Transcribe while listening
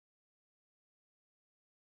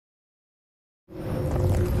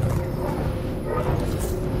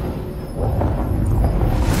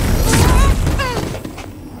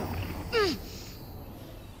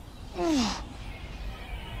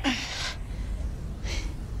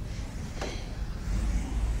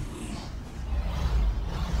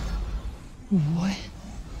What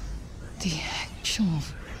the actual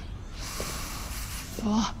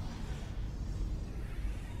fuck?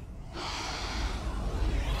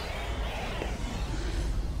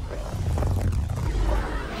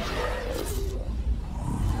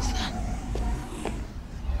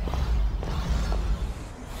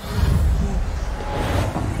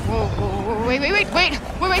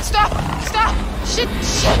 Wait, stop! Shit!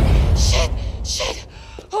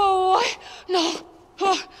 Oh, what? No.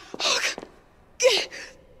 Oh,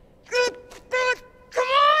 come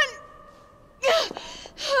on!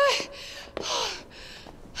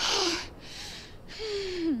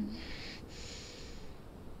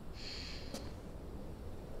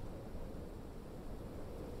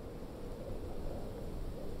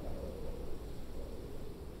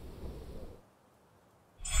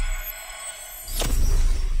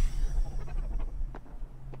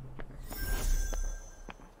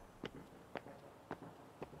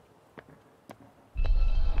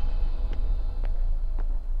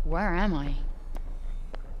 Where am I?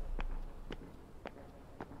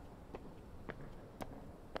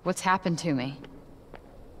 What's happened to me?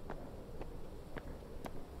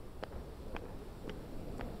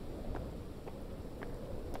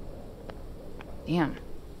 Damn,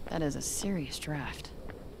 that is a serious draft.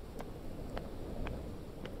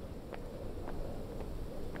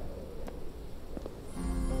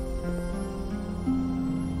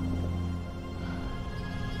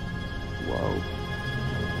 Whoa.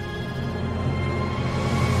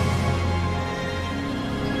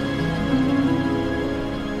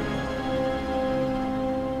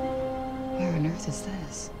 Is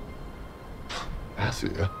this?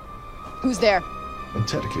 Athia? Who's there? And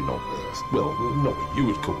technically not Earth. Well, not what you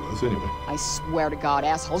would call Earth, anyway. I swear to God,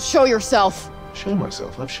 asshole, show yourself! Show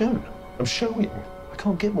myself? I've shown. I'm showing. I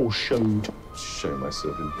can't get more showed. Show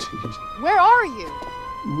myself, indeed. Where are you?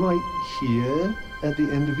 Right here, at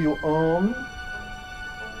the end of your arm.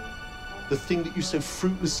 The thing that you so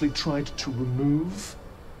fruitlessly tried to remove.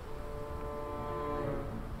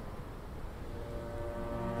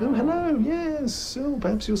 Oh, hello, yes. Oh,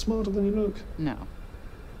 perhaps you're smarter than you look. No.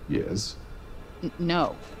 Yes.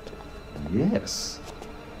 No. Yes.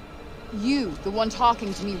 You, the one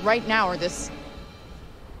talking to me right now, are this...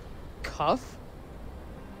 cuff?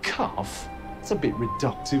 Cuff? It's a bit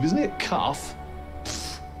reductive, isn't it? Cuff?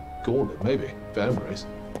 Pfft. Gauntlet, maybe. Vambrace.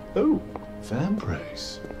 Oh,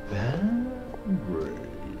 Vambrace. Vambrace.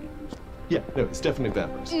 Yeah, no, it's definitely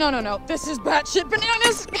Vambrace. No. This is batshit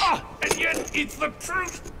bananas! And yet, it's the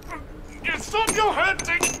truth! Stop your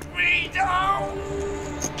hurting me! No!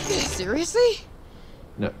 Seriously?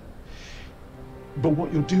 No. But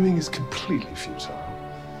what you're doing is completely futile.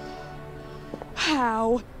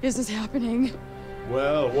 How is this happening?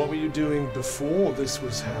 Well, what were you doing before this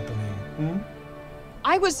was happening? Hmm?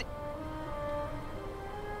 I was...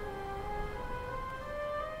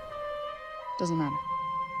 Doesn't matter.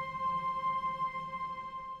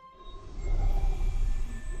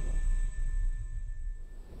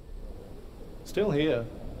 Still here.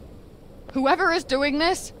 Whoever is doing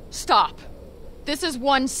this, stop. This is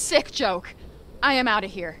one sick joke. I am out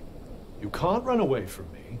of here. You can't run away from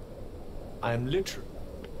me. I am literal.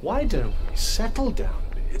 Why don't we settle down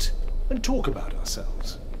a bit and talk about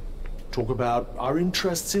ourselves? Talk about our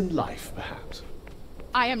interests in life, perhaps.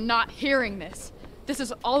 I am not hearing this. This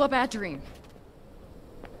is all a bad dream.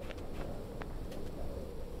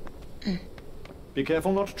 Be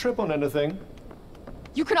careful not to trip on anything.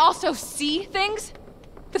 You can also see things?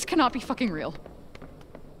 This cannot be fucking real.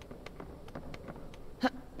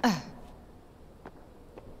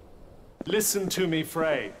 Listen to me,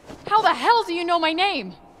 Frey. How the hell do you know my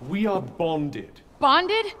name? We are bonded.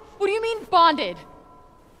 Bonded? What do you mean, bonded?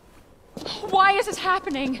 Why is this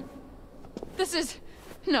happening? This is...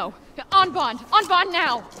 No. On bond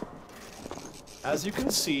now! As you can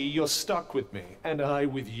see, you're stuck with me, and I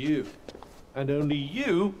with you. And only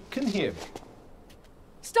you can hear me.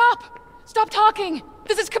 Stop! Stop talking!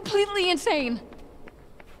 This is completely insane!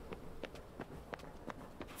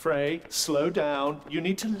 Frey, slow down. You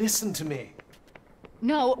need to listen to me.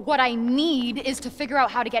 No, what I need is to figure out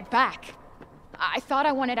how to get back. I thought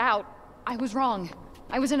I wanted out. I was wrong.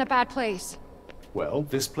 I was in a bad place. Well,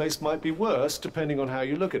 this place might be worse, depending on how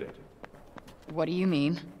you look at it. What do you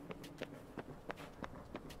mean?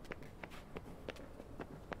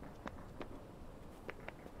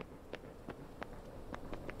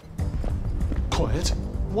 Quiet.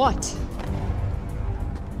 What?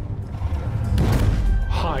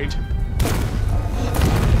 Hide.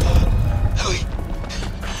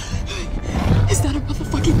 Is that a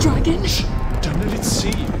motherfucking dragon? Shh! Don't let it see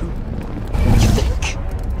you. You think?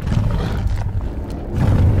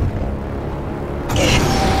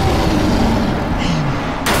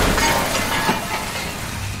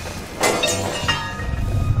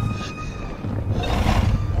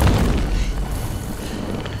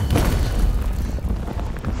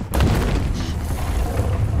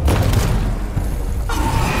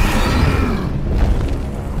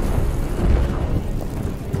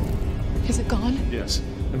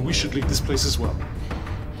 should leave this place as well.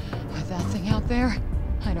 With that thing out there?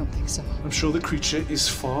 I don't think so. I'm sure the creature is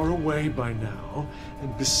far away by now,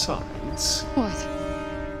 and besides, What?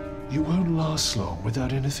 you won't last long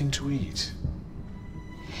without anything to eat.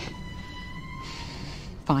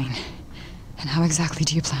 Fine. And how exactly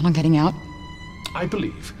do you plan on getting out? I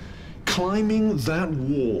believe climbing that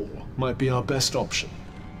wall might be our best option.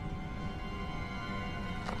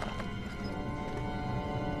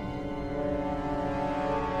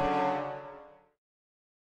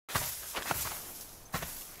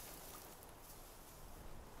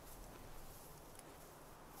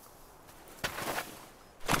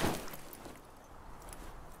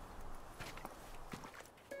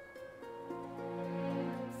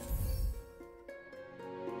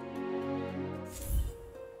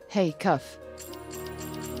 Hey, Cuff.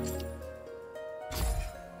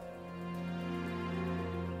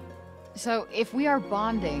 So, if we are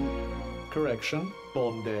bonding, Correction,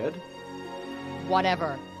 bonded.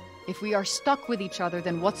 whatever. If we are stuck with each other,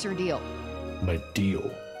 then what's your deal? My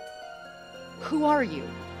deal. Who are you?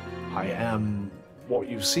 I am what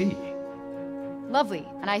you see. Lovely.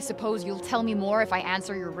 And I suppose you'll tell me more if I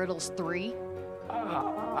answer your riddles 3?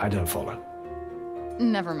 I don't follow.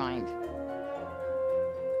 Never mind.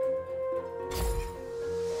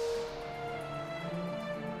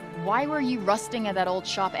 Why were you rusting at that old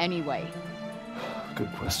shop anyway?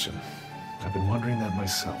 Good question. I've been wondering that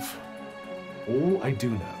myself. All I do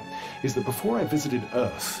know is that before I visited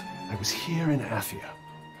Earth, I was here in Athia.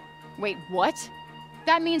 Wait, what?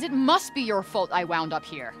 That means it must be your fault I wound up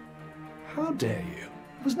here. How dare you?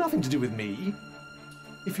 It was nothing to do with me.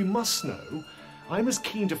 If you must know, I'm as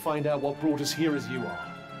keen to find out what brought us here as you are.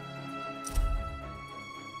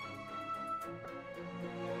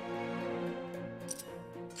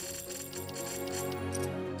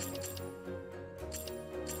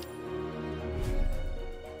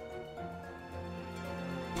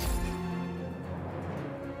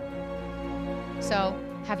 So,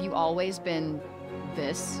 have you always been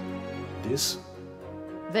this? This,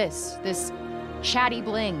 This chatty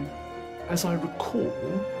bling? as I recall,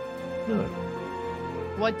 no.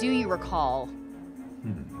 What do you recall?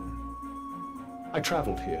 I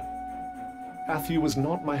traveled here. Athia was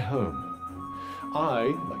not my home. I,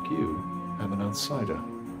 like you, am an outsider.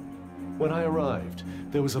 When I arrived,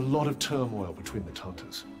 there was a lot of turmoil between the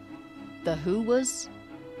Tantas. The who was?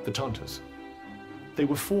 The Tantas. They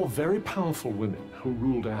were 4 very powerful women who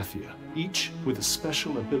ruled Athia, each with a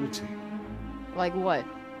special ability. Like what?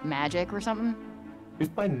 Magic or something?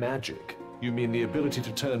 If by magic you mean the ability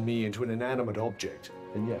to turn me into an inanimate object,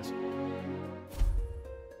 then yes.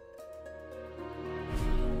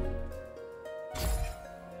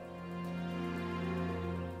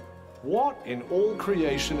 What in all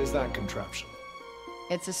creation is that contraption?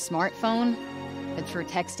 It's a smartphone. It's for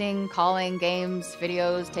texting, calling, games,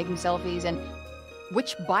 videos, taking selfies, and...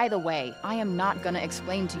 Which, by the way, I am not gonna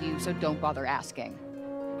explain to you, so don't bother asking.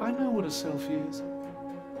 I know what a selfie is.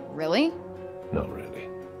 Really? Not really.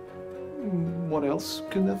 What else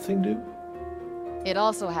can that thing do? It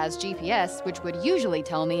also has GPS, which would usually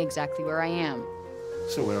tell me exactly where I am.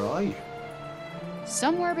 So where are you?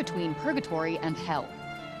 Somewhere between purgatory and hell.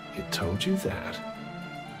 It told you that.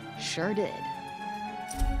 Sure did.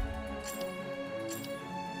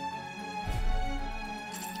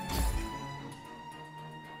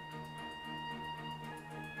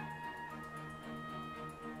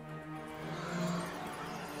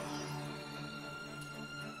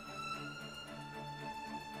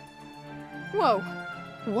 Whoa.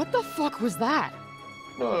 What the fuck was that?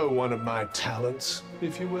 Oh, one of my talents,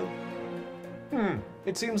 if you will.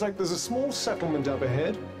 It seems like there's a small settlement up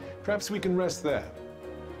ahead. Perhaps we can rest there.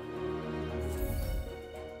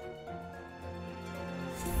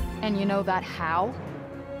 And you know that how?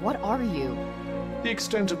 What are you? The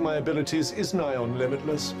extent of my abilities is nigh on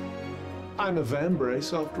limitless. I'm a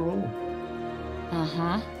vambrace, after all.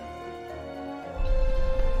 Uh-huh.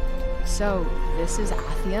 So, this is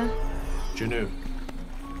Athia? Janoon.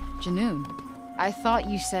 Janoon. I thought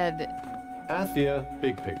you said... Athia,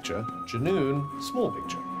 big picture. Janoon, small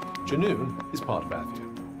picture. Janoon is part of Athia.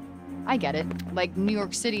 I get it. Like New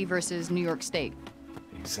York City versus New York State.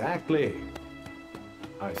 Exactly.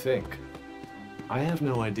 I think. I have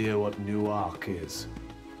no idea what Newark is.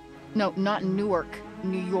 No, not Newark.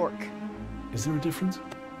 New York. Is there a difference?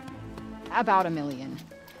 About 1 million.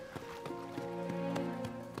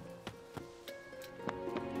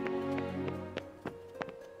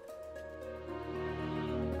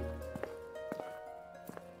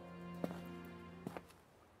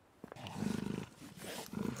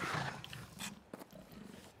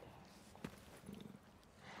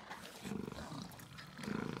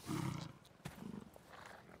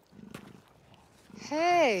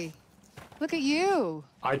 Hey, look at you.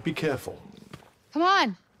 I'd be careful. Come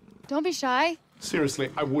on, don't be shy. Seriously,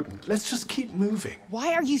 I wouldn't. Let's just keep moving.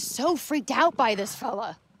 Why are you so freaked out by this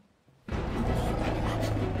fella?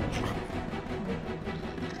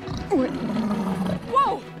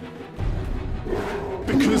 Whoa!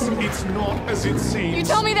 Because it's not as it seems. You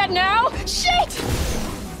tell me that now? Shit!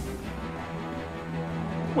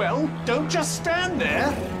 Well, don't just stand there.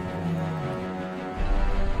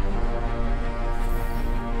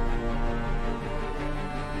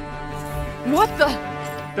 What the?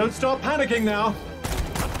 Don't start panicking now.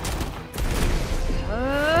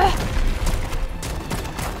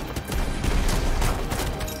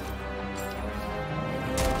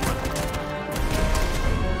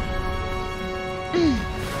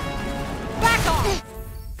 Back off!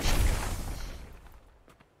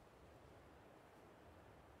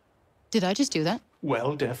 Did I just do that?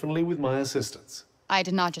 Well, definitely with my assistance. I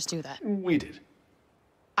did not just do that. We did.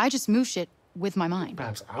 I just moved shit with my mind.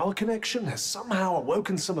 Perhaps our connection has somehow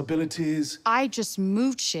awoken some abilities. I just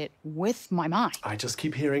moved shit with my mind. I just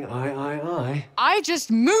keep hearing I. I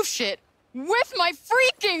just move shit with my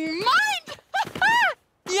freaking mind!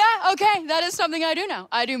 Yeah, okay, that is something I do now.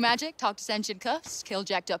 I do magic, talk to sentient cuffs, kill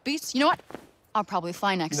jacked up beasts. You know what? I'll probably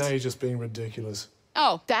fly next. Now you're just being ridiculous.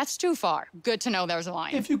 Oh, that's too far. Good to know there's a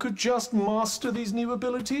line. If you could just master these new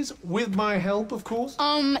abilities, with my help, of course.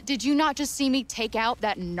 Did you not just see me take out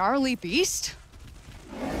that gnarly beast?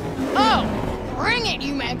 Oh, bring it,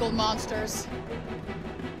 you mangled monsters.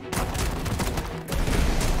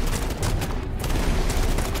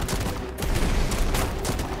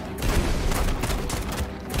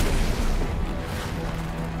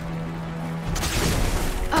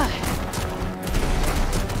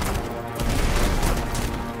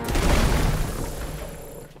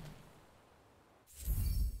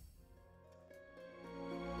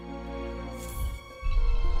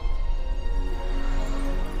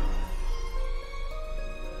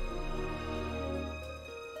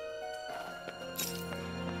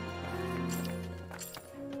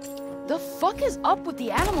 The fuck is up with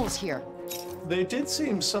the animals here? They did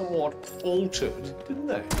seem somewhat altered, didn't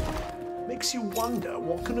they? Makes you wonder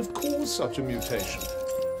what can have caused such a mutation.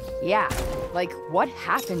 Yeah, like what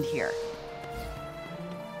happened here?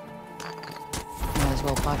 Might as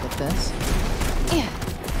well pocket this. Yeah.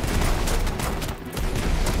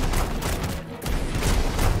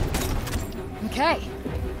 Okay.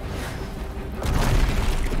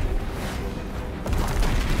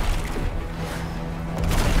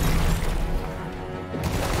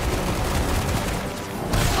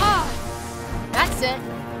 That's it.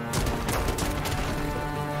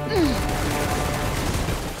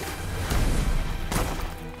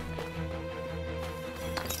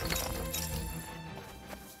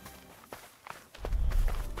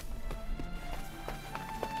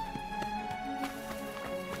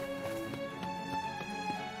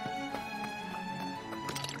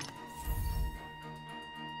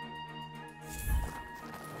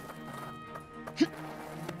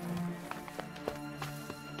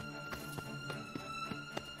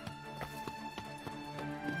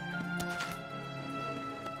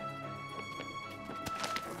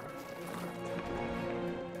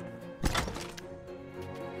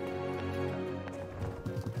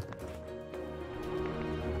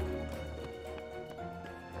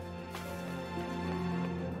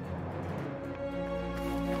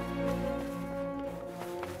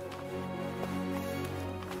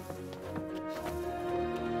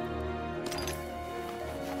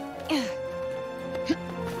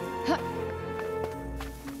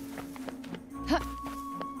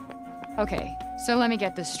 Okay, so let me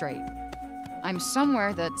get this straight. I'm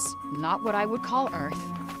somewhere that's not what I would call Earth.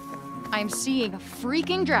 I'm seeing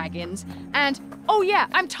freaking dragons, and oh yeah,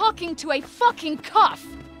 I'm talking to a fucking cuff!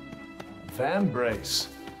 Fan brace.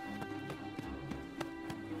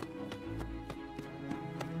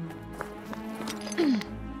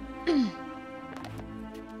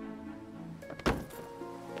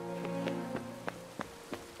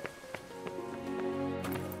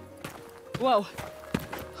 Whoa.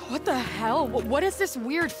 What the hell? What is this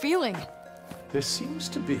weird feeling? There seems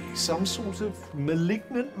to be some sort of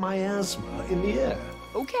malignant miasma in the air.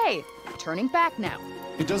 Okay, turning back now.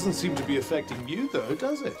 It doesn't seem to be affecting you, though,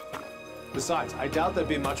 does it? Besides, I doubt there'd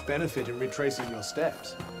be much benefit in retracing your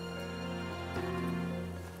steps.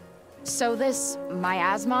 So this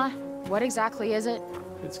miasma, what exactly is it?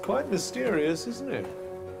 It's quite mysterious, isn't it?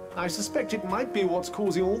 I suspect it might be what's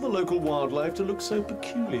causing all the local wildlife to look so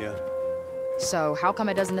peculiar. So how come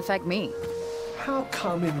it doesn't affect me? How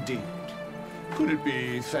come indeed? Could it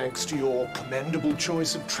be thanks to your commendable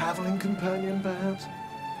choice of traveling companion, perhaps?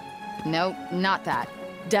 No, not that.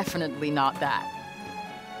 Definitely not that.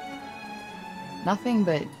 Nothing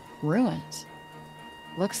but ruins.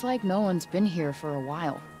 Looks like no one's been here for a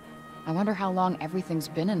while. I wonder how long everything's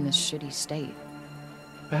been in this shitty state.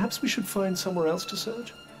 Perhaps we should find somewhere else to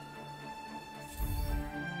search?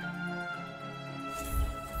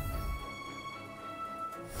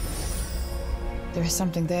 There's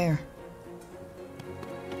something there.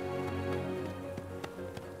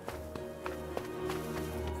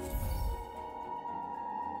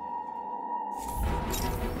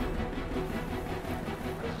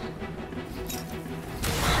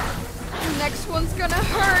 The next one's gonna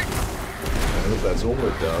hurt. I hope that's all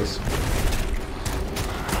it does.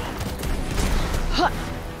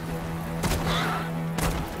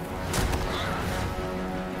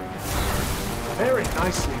 Very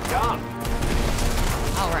nicely done.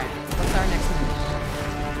 Alright, what's our next move?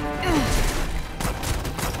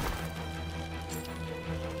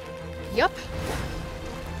 Yup.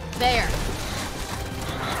 There.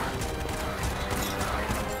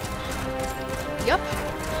 Yup.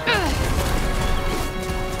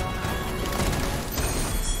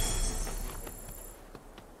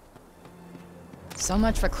 So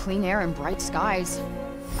much for clean air and bright skies.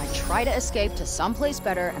 I try to escape to someplace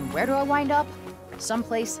better, and where do I wind up?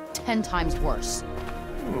 Someplace 10 times worse.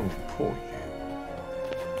 Oh, poor you.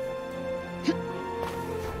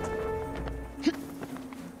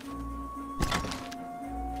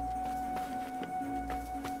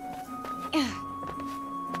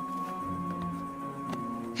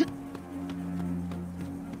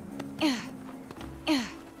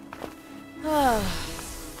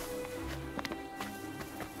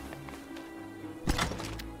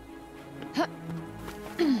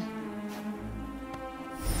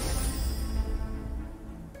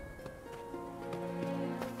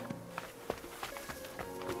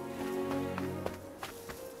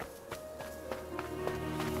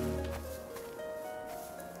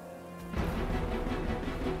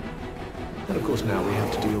 And of course now we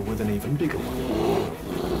have to deal with an even bigger one.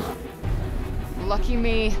 Lucky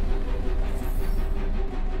me.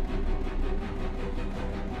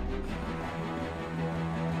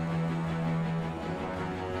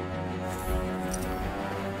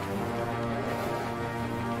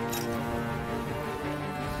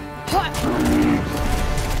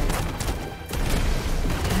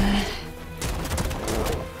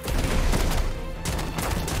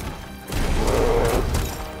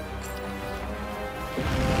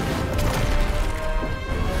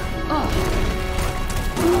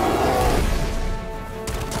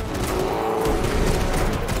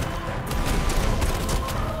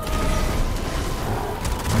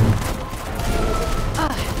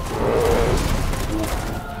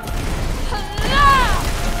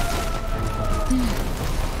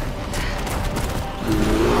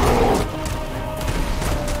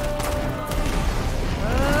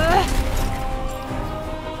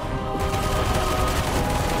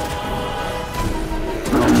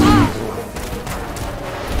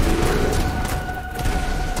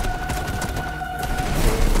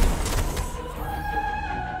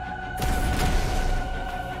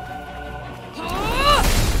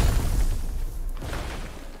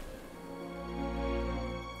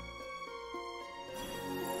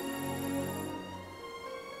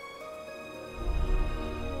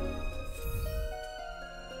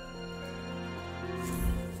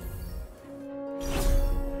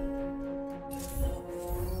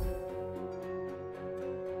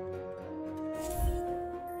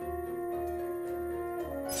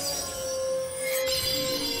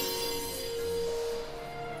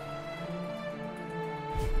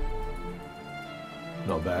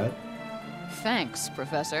 Not bad. Thanks,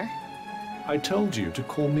 Professor. I told you to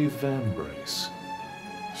call me Vambrace.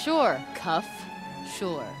 Sure, Cuff.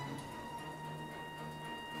 Sure.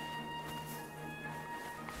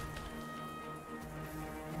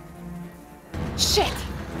 Shit!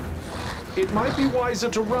 It might be wiser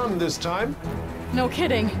to run this time. No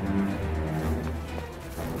kidding.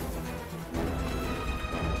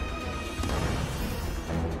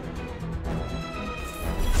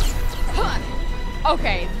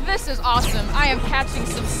 Okay, this is awesome. I am catching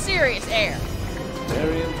some serious air.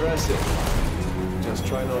 Very impressive. Just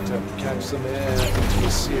try not to catch some air into a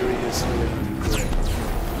seriously grip.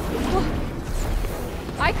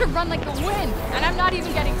 I could run like the wind, and I'm not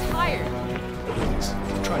even getting tired. Please,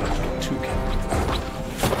 try not to get too careful.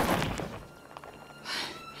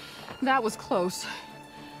 That was close.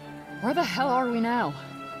 Where the hell are we now?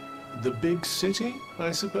 The big city,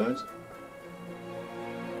 I suppose?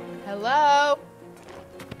 Hello?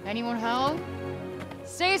 Anyone home?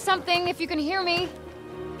 Say something if you can hear me.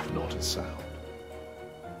 Not a sound.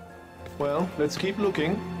 Well, let's keep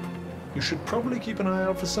looking. You should probably keep an eye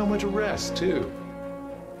out for somewhere to rest, too.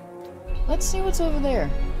 Let's see what's over there.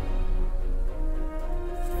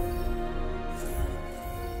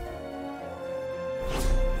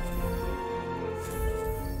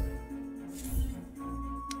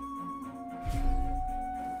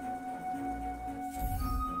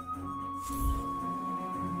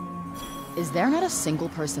 Is there not a single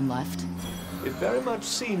person left? It very much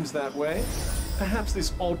seems that way. Perhaps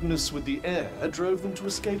this oddness with the air drove them to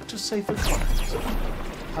escape to safer climes.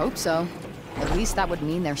 Hope so. At least that would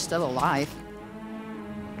mean they're still alive.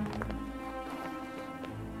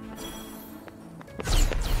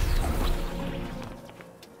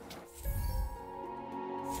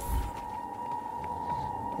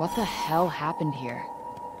 What the hell happened here?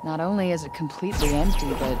 Not only is it completely empty,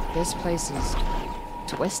 but this place is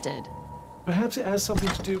twisted. Perhaps it has something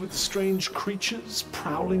to do with the strange creatures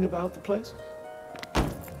prowling about the place?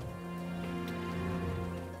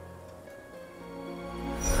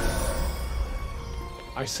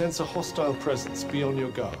 I sense a hostile presence. Be on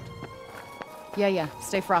your guard. Yeah,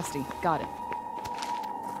 stay frosty. Got it.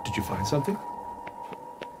 Did you find something?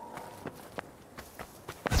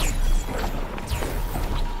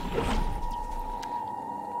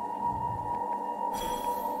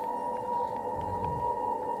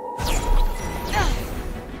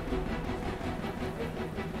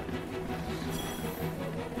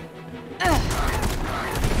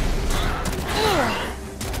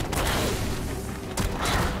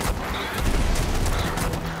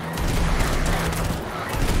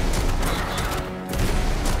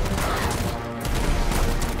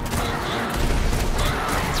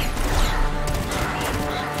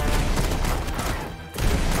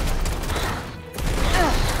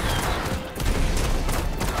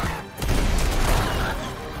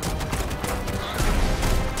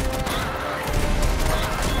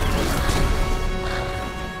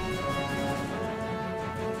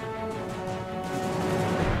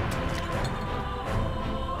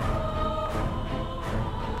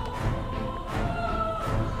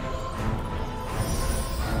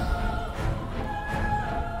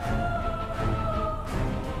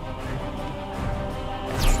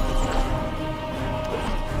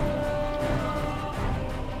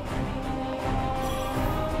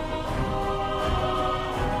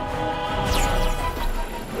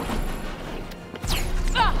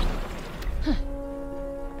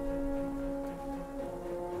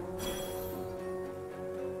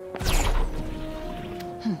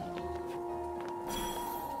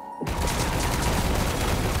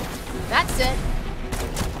 That's it.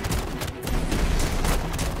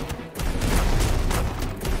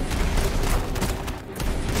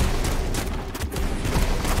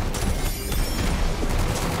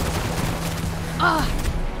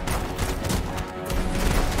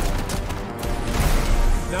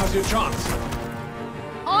 Now's your chance.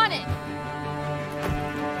 On it.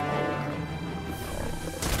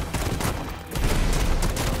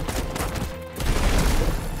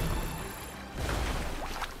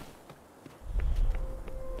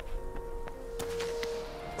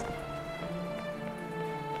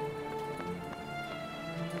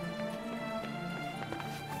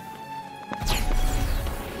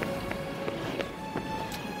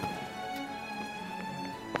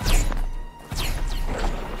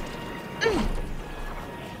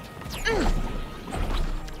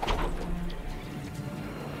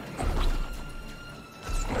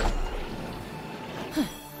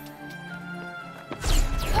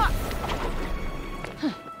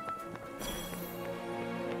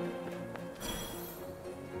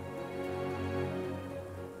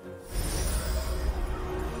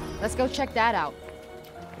 Let's go check that out.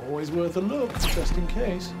 Always worth a look, just in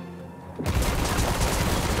case.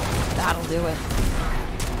 That'll do it.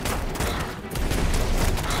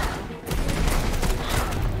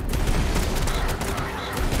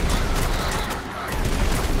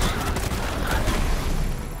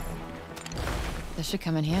 This should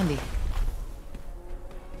come in handy.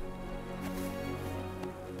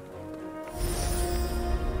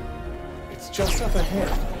 It's just up ahead.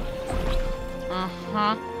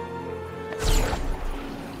 Uh-huh.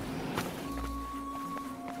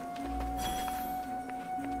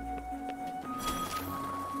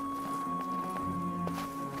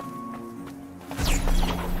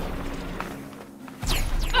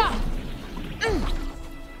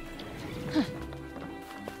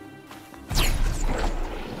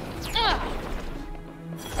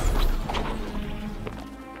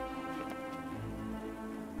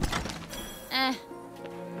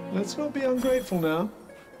 Let's not be ungrateful now.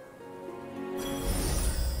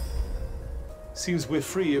 Seems we're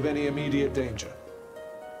free of any immediate danger.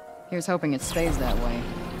 Here's hoping it stays that way.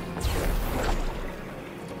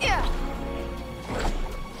 Yeah!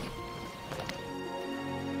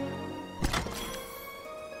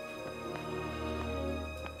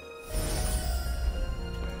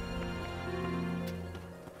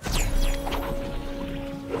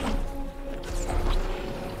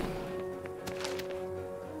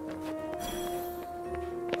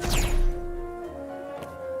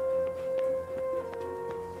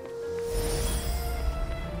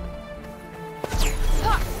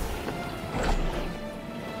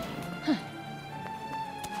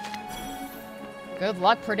 Good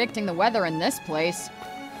luck predicting the weather in this place.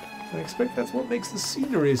 I expect that's what makes the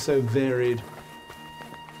scenery so varied.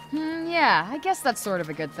 Yeah, I guess that's sort of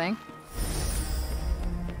a good thing.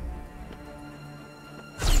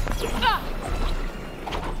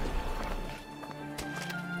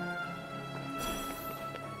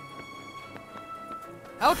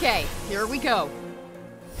 Okay, here we go.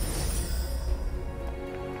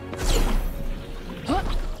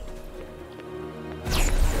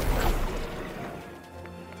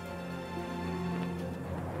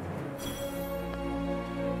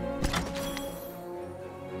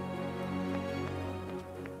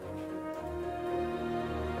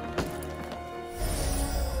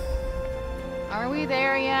 Are we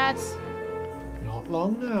there yet? Not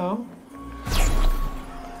long now.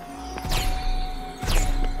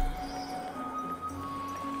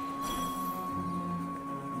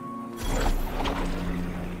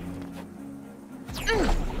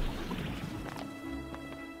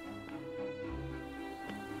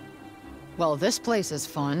 Well, this place is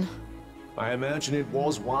fun. I imagine it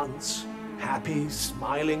was once. Happy,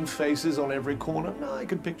 smiling faces on every corner. I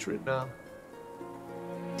can picture it now.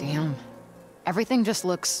 Damn. Everything just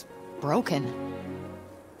looks broken.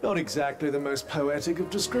 Not exactly the most poetic of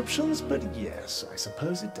descriptions, but yes, I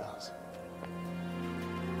suppose it does.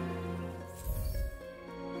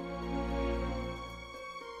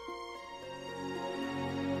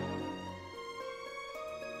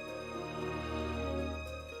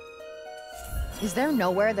 Is there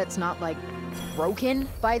nowhere that's not, like, broken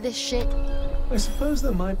by this shit? I suppose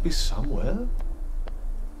there might be somewhere.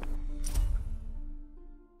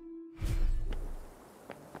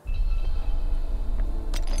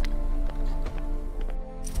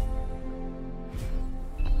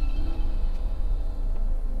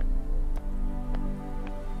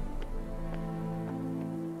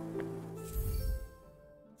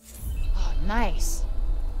 Oh, nice.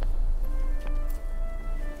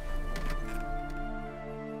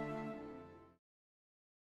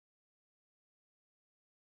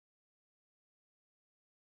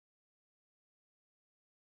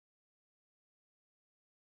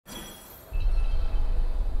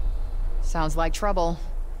 Sounds like trouble.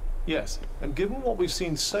 Yes, and given what we've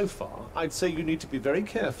seen so far, I'd say you need to be very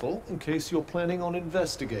careful in case you're planning on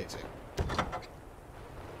investigating.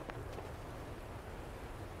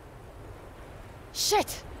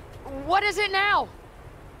 Shit! What is it now?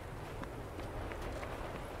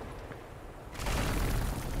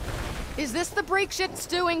 Is this the break shit's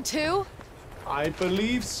doing too? I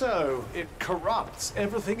believe so. It corrupts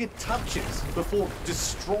everything it touches before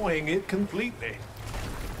destroying it completely.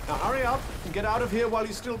 Now hurry up and get out of here while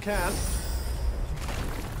you still can.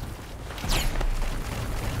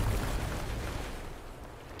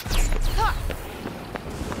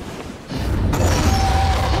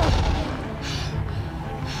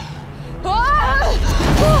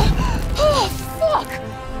 Oh, fuck!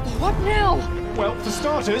 What now? Well, for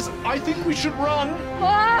starters, I think we should run.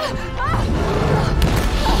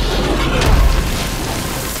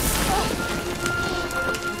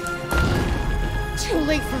 Too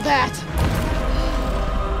late for that.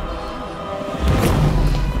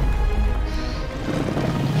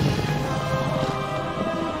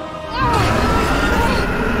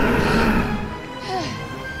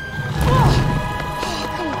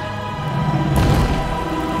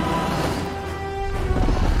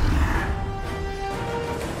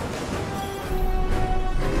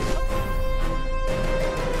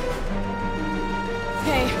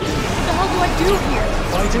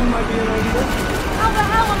 Fighting might be an idea. How the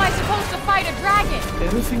hell am I supposed to fight a dragon?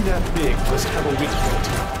 Anything that big must have a weak point.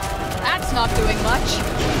 That's not doing much.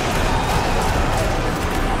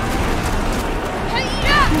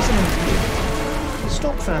 Hey-ya!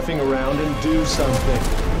 Stop faffing around and do something.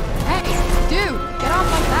 Hey, dude, get off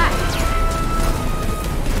my back.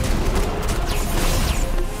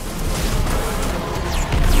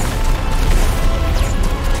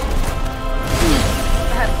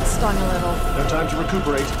 That stung a little. No time to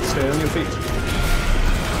recuperate. Stay on your feet.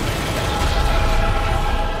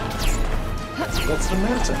 What's the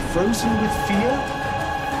matter? Frozen with fear?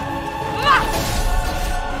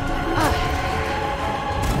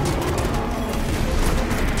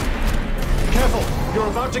 You're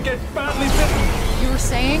about to get badly bitten. You were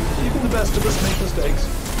saying? Even the best of us make mistakes.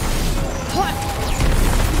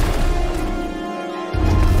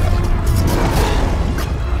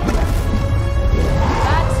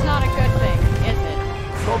 That's not a good thing, is it?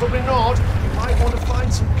 Probably not. You might want to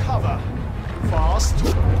find some cover. Fast.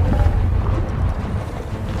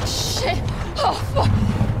 Shit! Oh, fuck!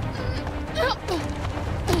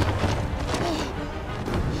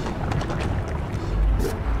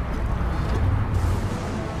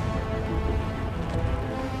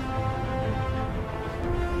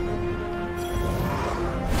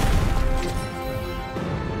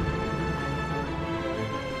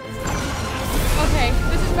 Okay,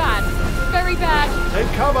 this is bad. Very bad.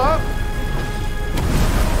 Take cover.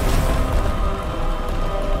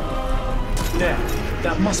 There.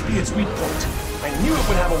 That must be its weak point. I knew it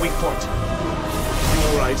would have a weak point. You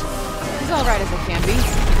all right? As all right as it can be.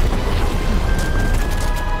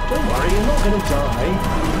 Don't worry, you're not gonna die.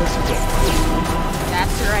 Yes, you don't.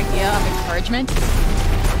 That's your idea of encouragement?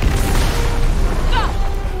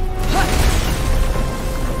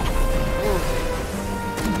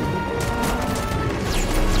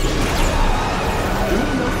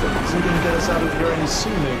 Doing nothing isn't going to get us out of here any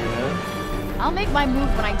sooner, you know? I'll make my move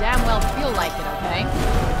when I damn well feel like it, okay?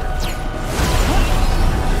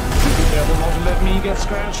 You never want to let me get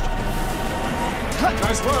scratched.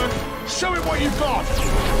 Nice work. Show it what you've got.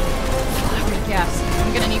 I would guess.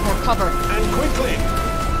 I'm gonna need more cover. And quickly.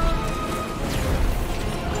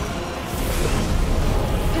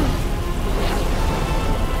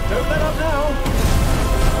 Don't let up now.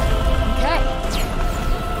 Okay.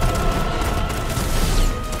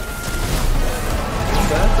 Not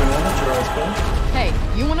bad for an amateur, I suppose. Hey,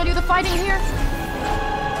 you wanna do the fighting here?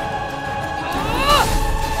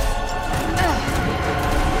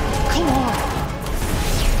 Come on.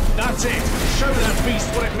 That's it. Show that beast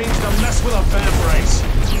what it means to mess with a vamp race.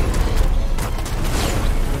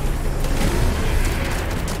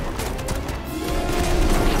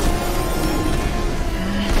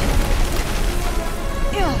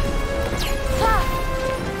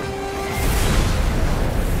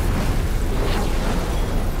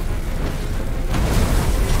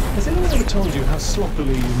 Has anyone ever told you how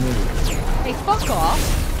sloppily you move? Hey, fuck off.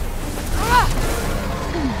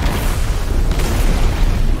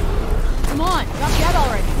 Come on, drop dead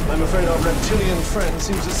already. I'm afraid our reptilian friend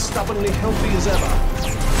seems as stubbornly healthy as ever.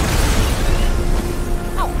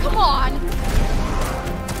 Oh, come on!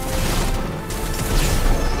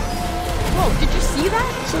 Whoa, did you see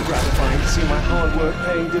that? So gratifying to see my hard work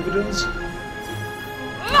paying dividends.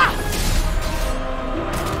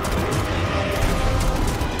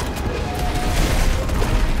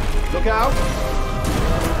 Look out!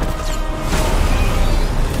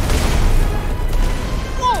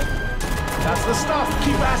 Whoa! That's the stuff.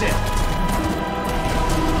 Keep at it.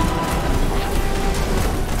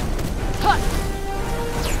 Cut!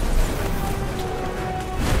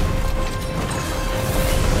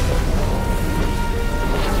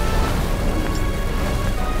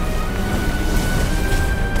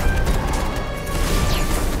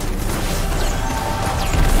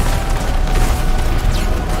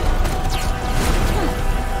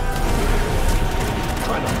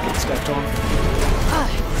 Stepped on.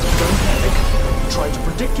 Don't panic. Try to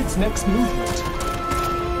predict its next movement.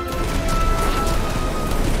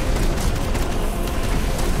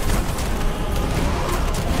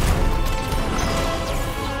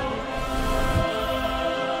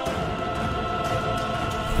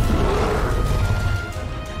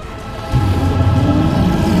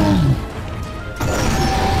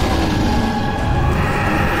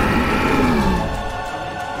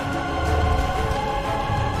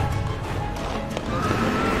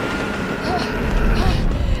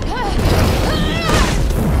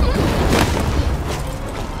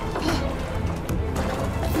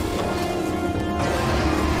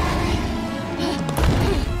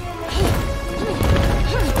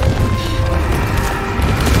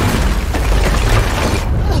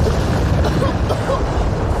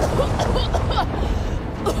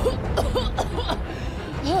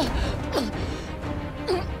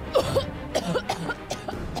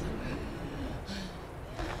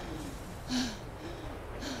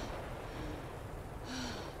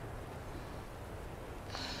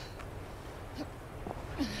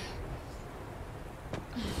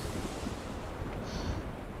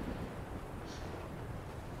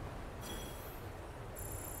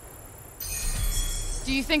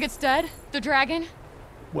 Do you think it's dead? The dragon?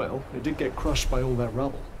 Well, it did get crushed by all that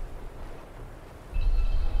rubble.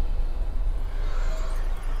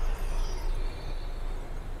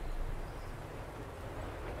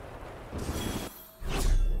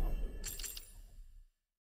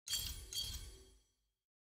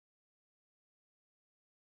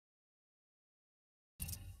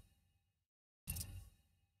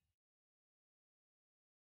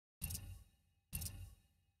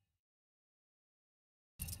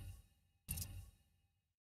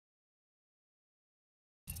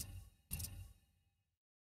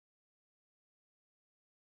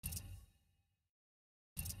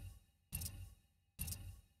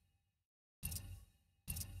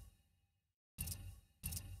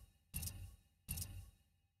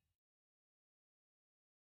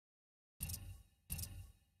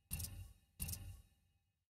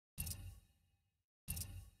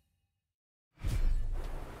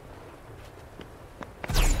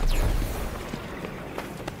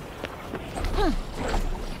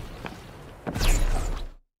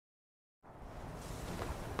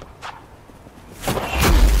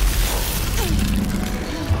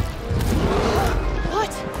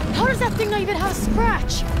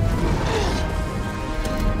 Scratch!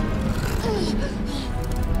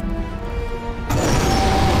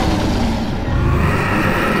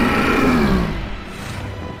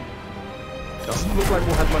 Doesn't look like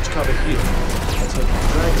we'll have much cover here. Let's hope the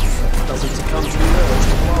dragon threat doesn't succumb to the urge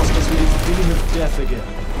to blast us with its beam of death again.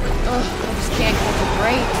 Ugh, I just can't get the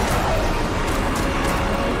break.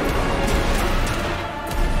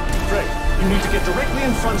 Frey, you need to get directly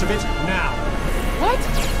in front of it now. What?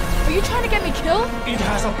 Are you trying to get me killed? It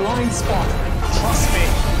has a blind spot. Trust me.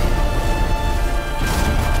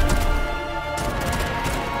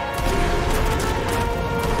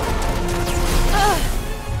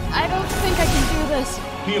 I don't think I can do this.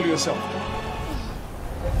 Heal yourself.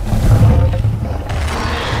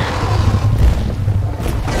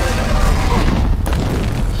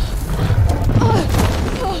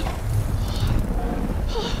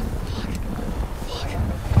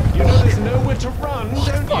 You know there's nowhere to run,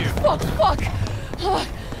 don't you? Fuck!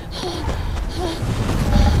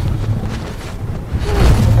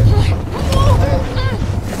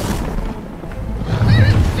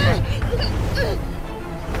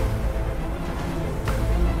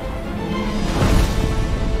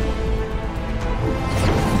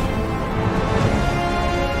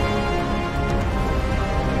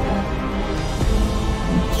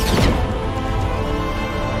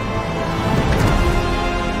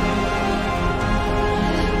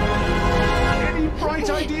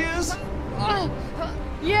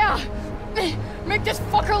 Make this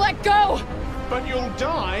fucker let go! But you'll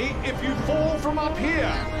die if you fall from up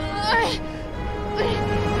here.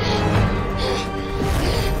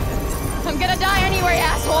 I'm gonna die anyway,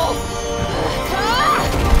 asshole!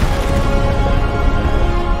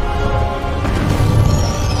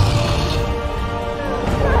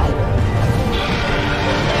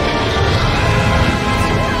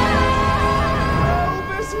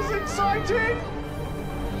 Oh, this is exciting!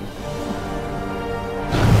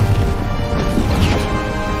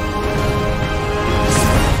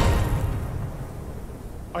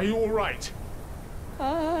 Are you all right?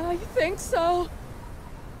 I think so.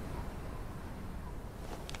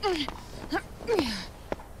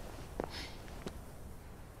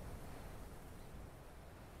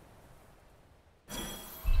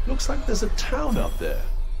 Looks like there's a town up there.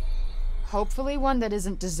 Hopefully one that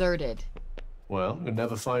isn't deserted. Well, you'll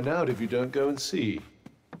never find out if you don't go and see.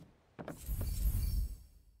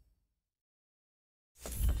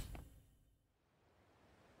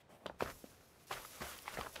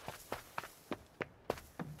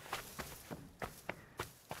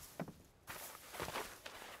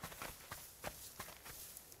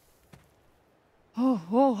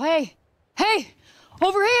 Oh, hey! Hey!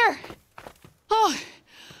 Over here! Oh,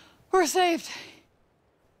 we're saved.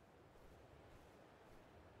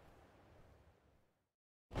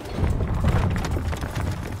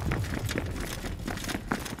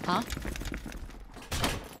 Huh?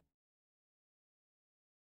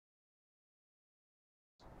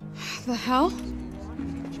 The hell?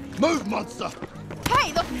 Move, monster!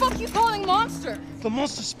 Hey, the fuck you calling monster? The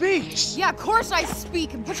monster speaks! Yeah, of course I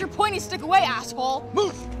speak, and put your pointy stick away, asshole!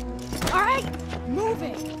 Move! Alright,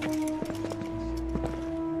 moving!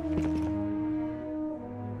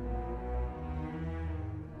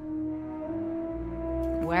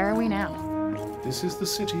 Where are we now? This is the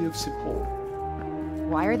city of Sipor.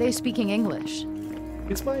 Why are they speaking English?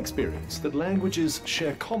 It's my experience that languages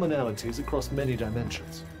share commonalities across many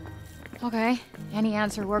dimensions. Okay, any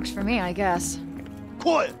answer works for me, I guess.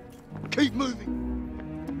 Quiet! Keep moving!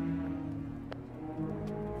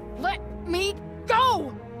 Let me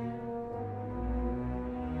go!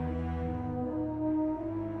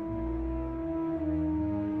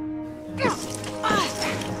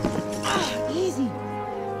 Easy.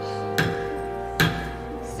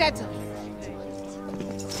 Settle.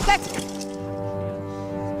 Settle.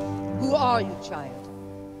 Who are you, child?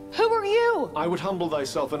 Who are you? I would humble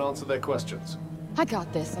thyself and answer their questions. I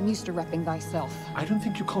got this. I'm used to repping thyself. I don't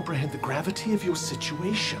think you comprehend the gravity of your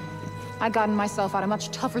situation. I've gotten myself out of much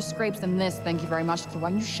tougher scrapes than this, thank you very much. So why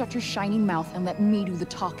don't you shut your shiny mouth and let me do the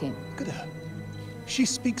talking? Look at her. She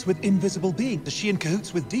speaks with invisible beings. Is she in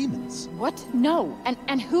cahoots with demons? What? No.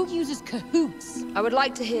 And who uses cahoots? I would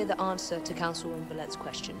like to hear the answer to Councilwoman Villette's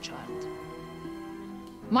question, child.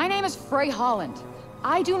 My name is Frey Holland.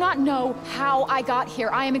 I do not know how I got here.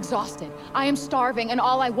 I am exhausted. I am starving, and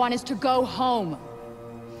all I want is to go home.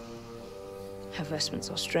 Her vestments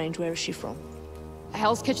are strange. Where is she from?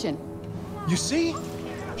 Hell's Kitchen. You see?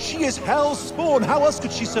 She is hell's spawn. How else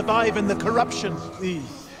could she survive in the corruption? Please.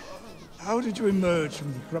 How did you emerge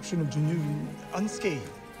from the corruption of Janu unscathed?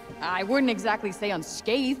 I wouldn't exactly say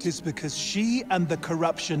unscathed. 'Tis because she and the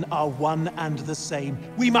corruption are one and the same.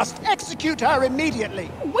 We must execute her immediately!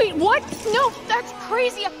 Wait, what? No, that's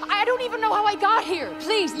crazy. I don't even know how I got here.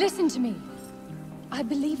 Please listen to me. I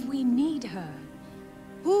believe we need her.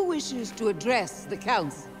 Who wishes to address the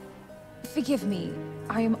council? Forgive me,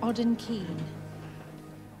 I am Odin Keen.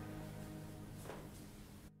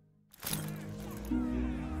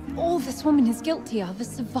 All this woman is guilty of is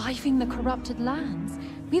surviving the corrupted lands.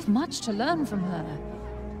 We have much to learn from her.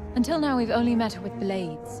 Until now, we've only met her with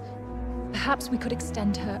blades. Perhaps we could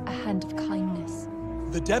extend her a hand of kindness.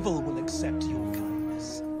 The devil will accept your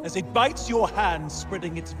kindness, as it bites your hand,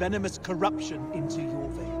 spreading its venomous corruption into your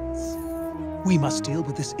veins. We must deal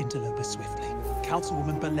with this interloper swiftly.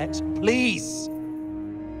 Councilwoman Billette, please!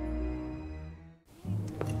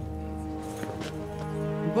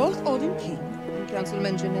 Both Odin King and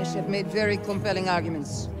Councilman Janesh have made very compelling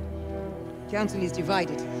arguments. Council is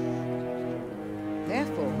divided.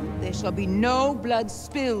 Therefore, there shall be no blood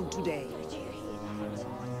spilled today.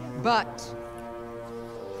 But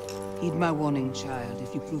heed my warning, child.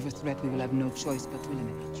 If you prove a threat, we will have no choice but to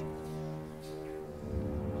eliminate you.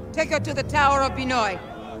 Take her to the Tower of Binoy.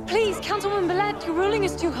 Please, Councilwoman Billette, your ruling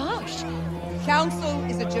is too harsh. Council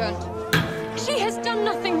is adjourned. She has done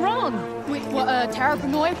nothing wrong. Wait, what, Tower of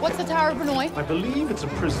Binoy? What's the Tower of Binoy? I believe it's a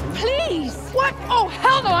prison. Please! What? Oh,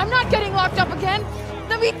 hell no! I'm not getting locked up again!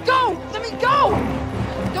 Let me go! Let me go!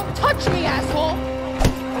 Don't touch me, asshole!